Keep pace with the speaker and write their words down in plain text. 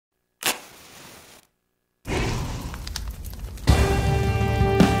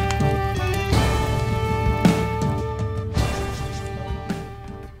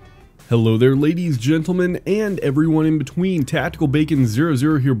Hello there, ladies, gentlemen, and everyone in between. Tactical Bacon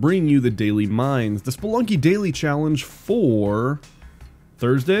 00 here, bringing you the Daily Mines, the Spelunky Daily Challenge for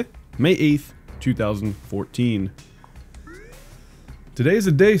Thursday, May 8th, 2014. Today's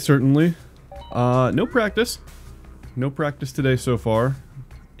a day, certainly. No practice. No practice today so far.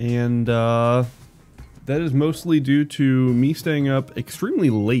 And that is mostly due to me staying up extremely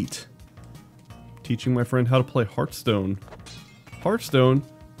late, teaching my friend how to play Hearthstone. Hearthstone,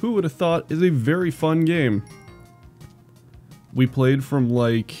 who would have thought, is a very fun game. We played from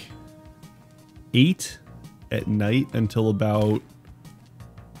like 8 at night until about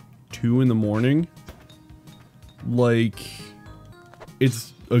 2 in the morning. Like,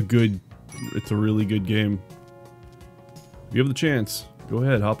 it's a really good game. If you have the chance, go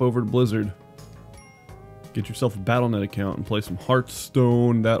ahead, hop over to Blizzard. Get yourself a Battle.net account and play some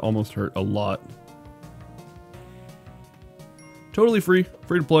Hearthstone. That almost hurt a lot. Totally free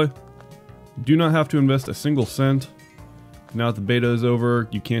to play. Do not have to invest a single cent. Now that the beta is over,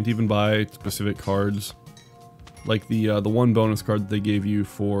 you can't even buy specific cards. Like the one bonus card that they gave you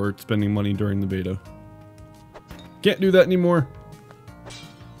for spending money during the beta. Can't do that anymore.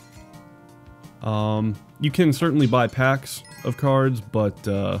 You can certainly buy packs of cards, but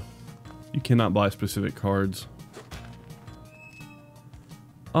you cannot buy specific cards.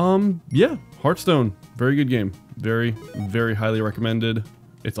 Yeah, Hearthstone, very good game. Very, very highly recommended.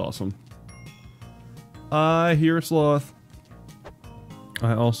 It's awesome. I hear a sloth.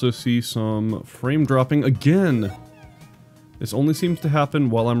 I also see some frame dropping again. This only seems to happen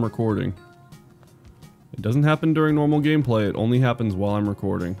while I'm recording. It doesn't happen during normal gameplay, it only happens while I'm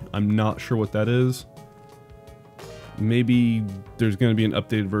recording. I'm not sure what that is. Maybe there's going to be an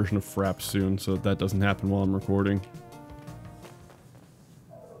updated version of Fraps soon, so that doesn't happen while I'm recording.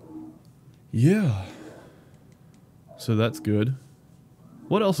 Yeah. So that's good.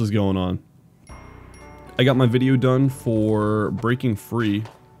 What else is going on? I got my video done for breaking free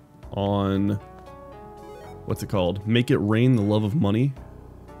on, what's it called? Make It Rain the Love of Money.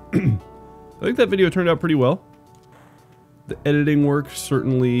 I think that video turned out pretty well. The editing work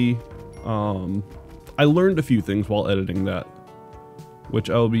certainly, I learned a few things while editing that, which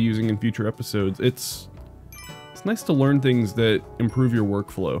I will be using in future episodes. It's nice to learn things that improve your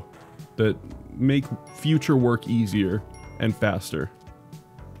workflow, that make future work easier and faster.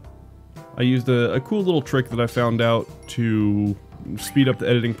 I used a cool little trick that I found out to speed up the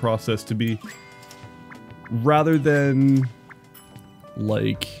editing process to be, rather than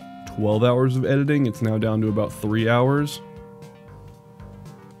like 12 hours of editing, it's now down to about 3 hours.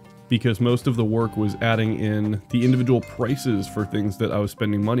 Because most of the work was adding in the individual prices for things that I was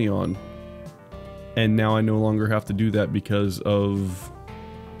spending money on. And now I no longer have to do that because of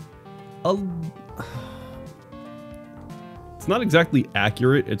it's not exactly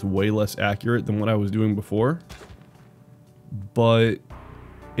accurate, it's way less accurate than what I was doing before, but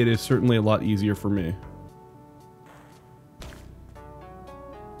it is certainly a lot easier for me.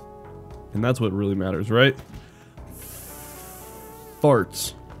 And that's what really matters, right?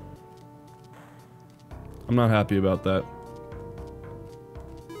 Farts. I'm not happy about that.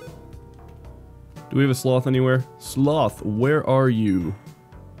 Do we have a sloth anywhere? Sloth, where are you?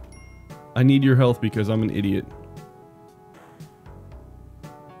 I need your health because I'm an idiot.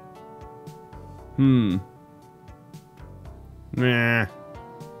 Nah. I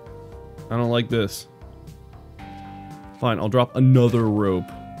don't like this. Fine, I'll drop another rope.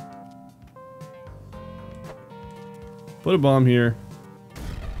 Put a bomb here.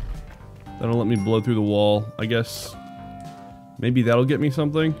 That'll let me blow through the wall. I guess maybe that'll get me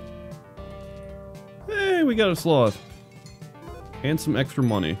something. Hey, we got a sloth. And some extra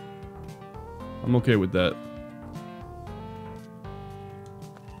money. I'm okay with that.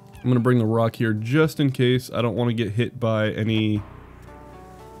 I'm gonna bring the rock here just in case. I don't want to get hit by any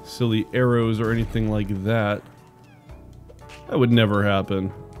silly arrows or anything like that. That would never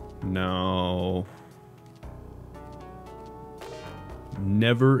happen. No.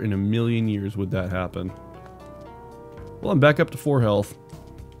 Never in a million years would that happen. Well, I'm back up to 4 health.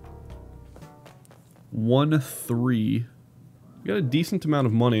 1-3. We got a decent amount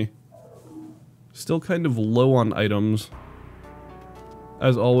of money. Still kind of low on items.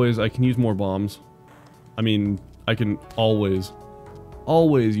 As always, I can use more bombs. I mean, I can always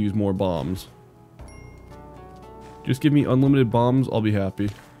use more bombs. Just give me unlimited bombs, I'll be happy.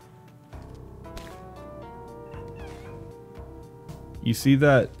 You see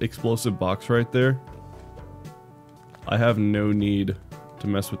that explosive box right there? I have no need to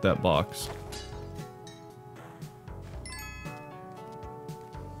mess with that box.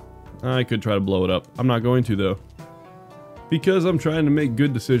 I could try to blow it up. I'm not going to, though. Because I'm trying to make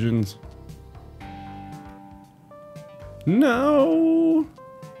good decisions. No!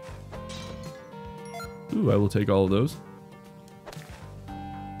 Ooh, I will take all of those.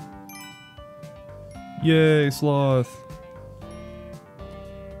 Yay, sloth.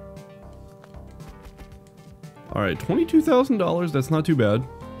 Alright, $22,000, that's not too bad.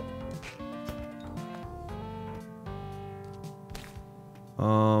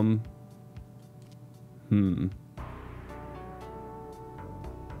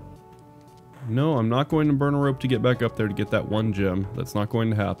 No, I'm not going to burn a rope to get back up there to get that one gem. That's not going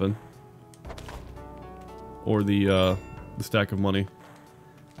to happen. Or the stack of money.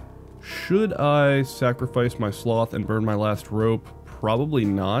 Should I sacrifice my sloth and burn my last rope? Probably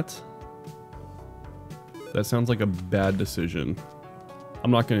not. That sounds like a bad decision.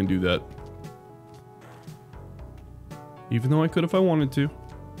 I'm not going to do that. Even though I could if I wanted to.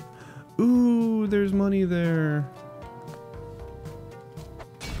 Ooh, there's money there.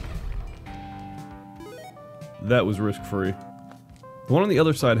 That was risk-free. The one on the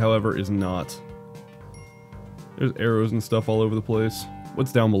other side, however, is not. There's arrows and stuff all over the place.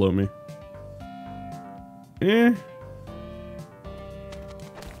 What's down below me? Eh.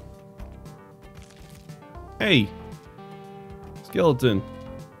 Hey! Skeleton.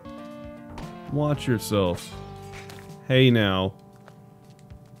 Watch yourself. Hey now.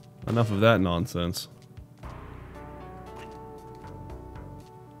 Enough of that nonsense.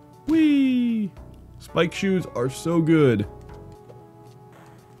 Whee! Spike shoes are so good.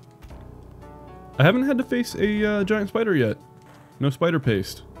 I haven't had to face a giant spider yet. No spider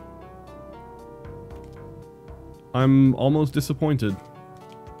paste. I'm almost disappointed.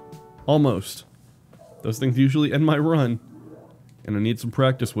 Almost. Those things usually end my run, and I need some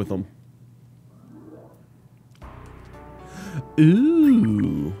practice with them.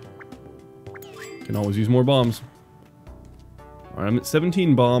 Ooh. Can always use more bombs. Alright, I'm at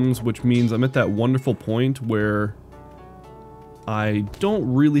 17 bombs, which means I'm at that wonderful point where I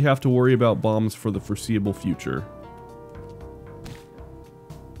don't really have to worry about bombs for the foreseeable future.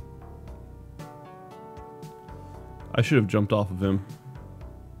 I should have jumped off of him.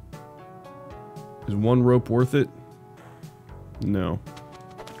 Is one rope worth it? No.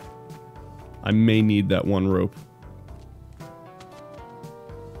 I may need that one rope.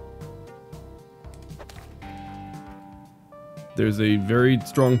 There's a very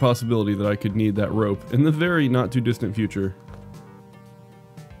strong possibility that I could need that rope in the very not too distant future.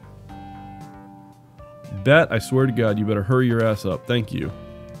 Bat, I swear to God, you better hurry your ass up. Thank you.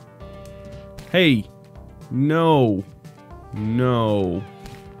 Hey! No! No.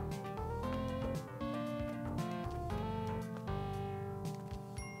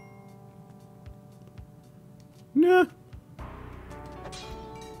 Nah.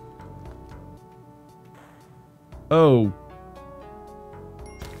 Oh.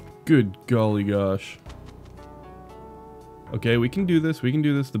 Good golly gosh. Okay, we can do this, we can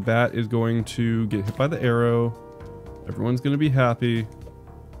do this. The bat is going to get hit by the arrow. Everyone's gonna be happy.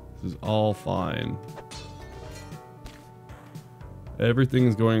 This is all fine. Everything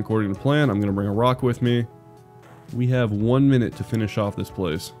is going according to plan. I'm gonna bring a rock with me. We have 1 minute to finish off this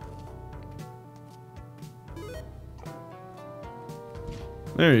place.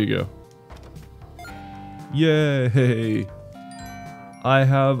 There you go. Yay! I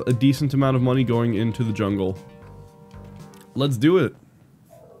have a decent amount of money going into the jungle. Let's do it.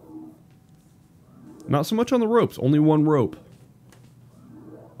 Not so much on the ropes, only one rope.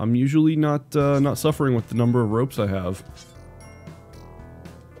 I'm usually not suffering with the number of ropes I have.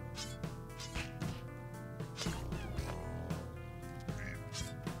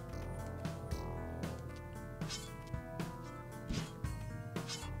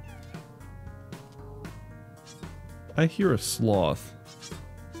 I hear a sloth.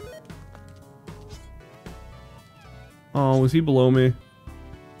 Oh, was he below me?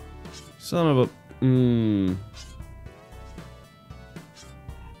 Son of a... I'm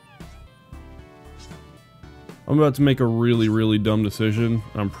about to make a really, really dumb decision.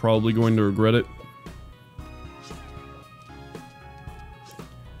 I'm probably going to regret it.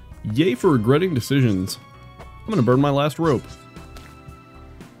 Yay for regretting decisions. I'm gonna burn my last rope.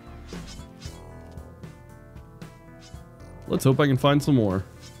 Let's hope I can find some more.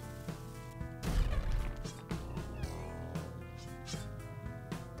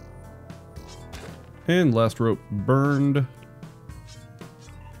 And last rope burned.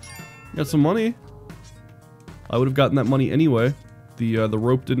 Got some money. I would have gotten that money anyway. The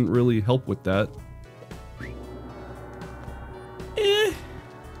rope didn't really help with that. Eh.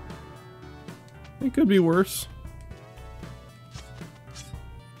 It could be worse.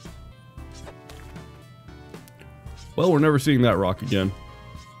 Well, we're never seeing that rock again.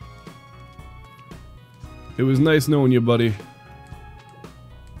 It was nice knowing you, buddy.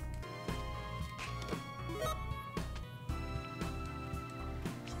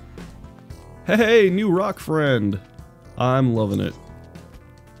 Hey, new rock friend. I'm loving it.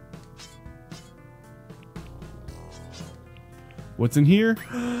 What's in here?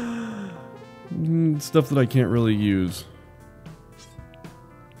 Stuff that I can't really use.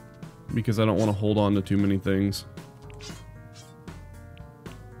 Because I don't want to hold on to too many things.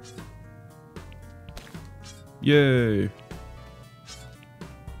 Yay.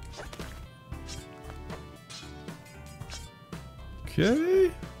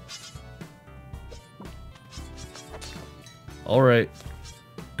 Okay. Alright.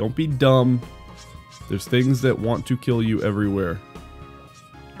 Don't be dumb. There's things that want to kill you everywhere.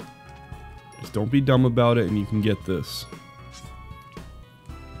 Just don't be dumb about it and you can get this.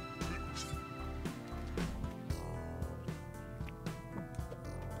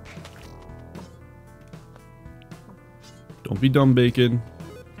 Don't be dumb, Bacon.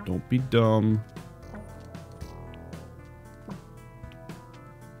 Don't be dumb.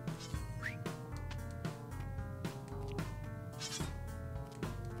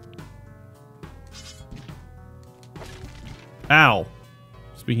 Ow!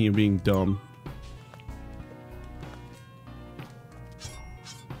 Speaking of being dumb.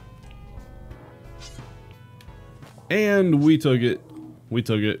 And we took it. We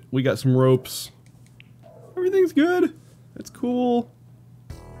took it. We got some ropes. Everything's good. It's cool.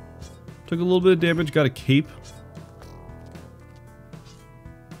 Took a little bit of damage. Got a cape.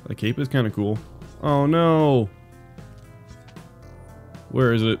 The cape is kind of cool. Oh no.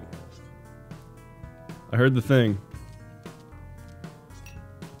 Where is it? I heard the thing.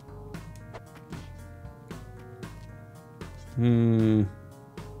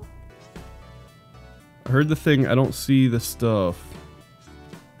 I heard the thing. I don't see the stuff.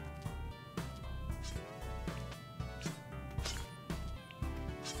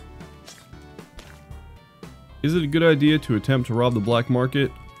 Is it a good idea to attempt to rob the black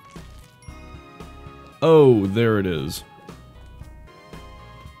market? Oh, there it is.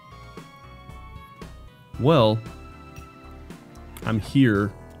 Well, I'm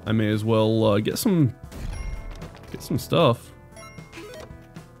here. I may as well get some stuff.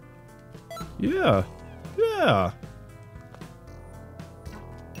 Yeah. Yeah.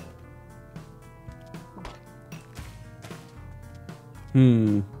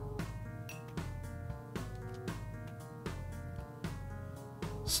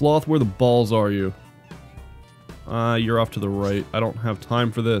 Sloth, where the balls are you? You're off to the right. I don't have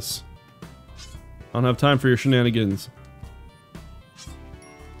time for this. I don't have time for your shenanigans.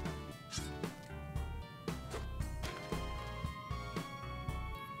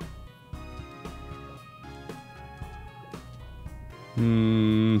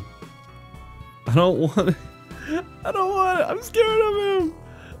 I don't want it. I don't want it. I'm scared of him.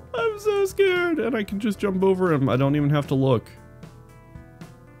 I'm so scared. And I can just jump over him. I don't even have to look.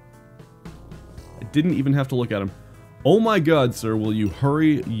 I didn't even have to look at him. Oh my god, sir. Will you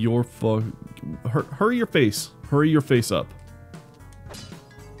hurry your hurry your face. Hurry your face up.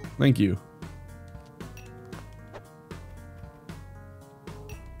 Thank you.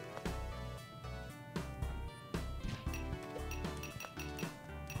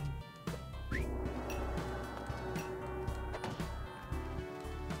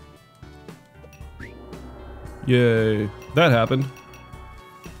 Yay. That happened.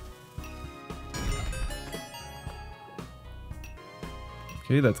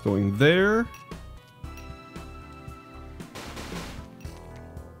 Okay, that's going there.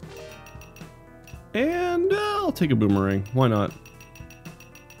 And I'll take a boomerang. Why not?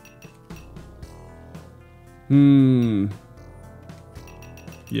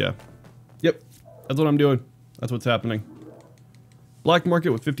 Yeah. Yep. That's what I'm doing. That's what's happening. Black market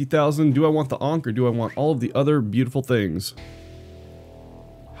with 50,000. Do I want the Ankh or do I want all of the other beautiful things?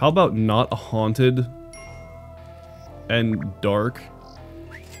 How about not a haunted and dark?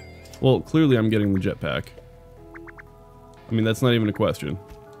 Well, clearly I'm getting the jetpack. I mean, that's not even a question.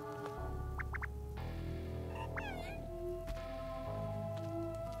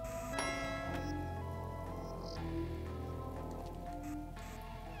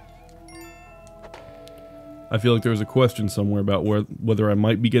 I feel like there was a question somewhere about whether I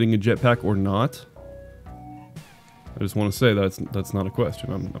might be getting a jetpack or not. I just want to say that's not a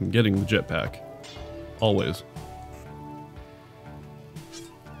question. I'm getting the jetpack. Always.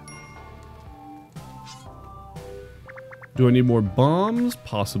 Do I need more bombs?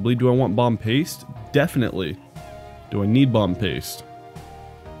 Possibly. Do I want bomb paste? Definitely. Do I need bomb paste?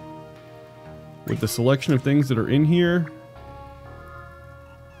 With the selection of things that are in here.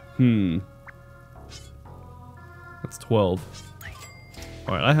 That's 12.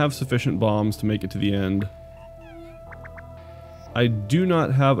 Alright, I have sufficient bombs to make it to the end. I do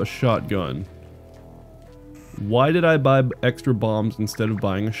not have a shotgun. Why did I buy extra bombs instead of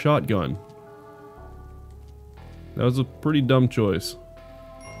buying a shotgun? That was a pretty dumb choice.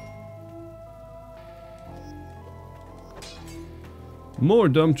 More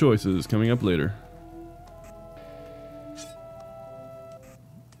dumb choices coming up later.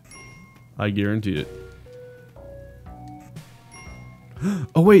 I guarantee it.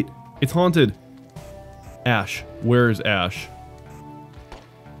 Oh wait, it's haunted. Ash. Where is Ash?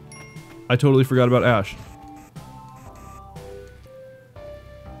 I totally forgot about Ash.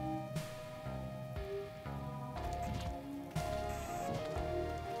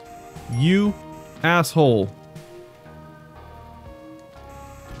 You asshole.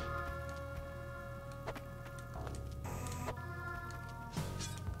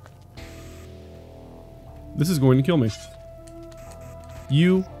 This is going to kill me.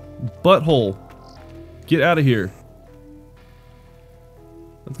 You butthole. Get out of here.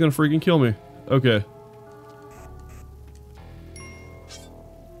 That's gonna freaking kill me. Okay.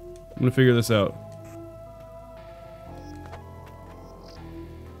 I'm gonna figure this out.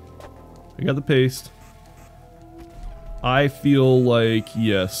 I got the paste. I feel like,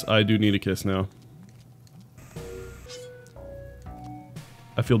 yes, I do need a kiss now.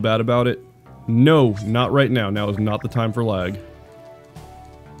 I feel bad about it. No, not right now. Now is not the time for lag.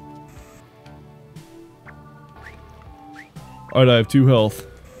 Alright, I have 2 health.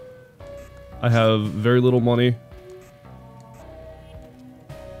 I have very little money.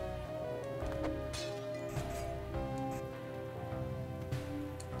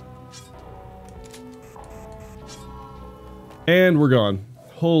 And we're gone.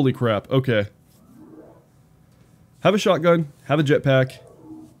 Holy crap. Okay. Have a shotgun. Have a jetpack.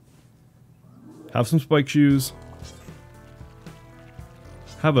 Have some spike shoes.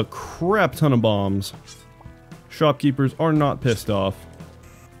 Have a crap ton of bombs. Shopkeepers are not pissed off.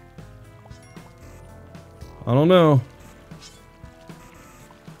 I don't know.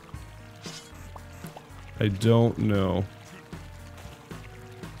 I don't know.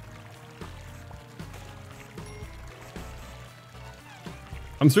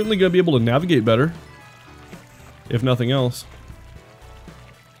 I'm certainly going to be able to navigate better. If nothing else.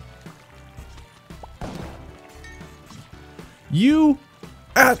 You...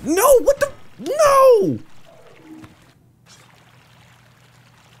 no! What the... No!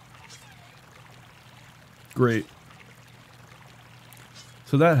 Great.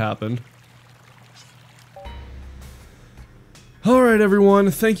 So that happened. Alright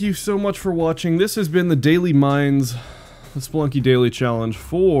everyone, thank you so much for watching. This has been the Daily Mines, the Spelunky Daily Challenge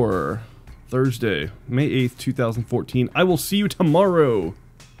for Thursday, May 8th, 2014. I will see you tomorrow.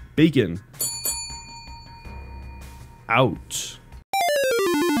 Bacon. Out.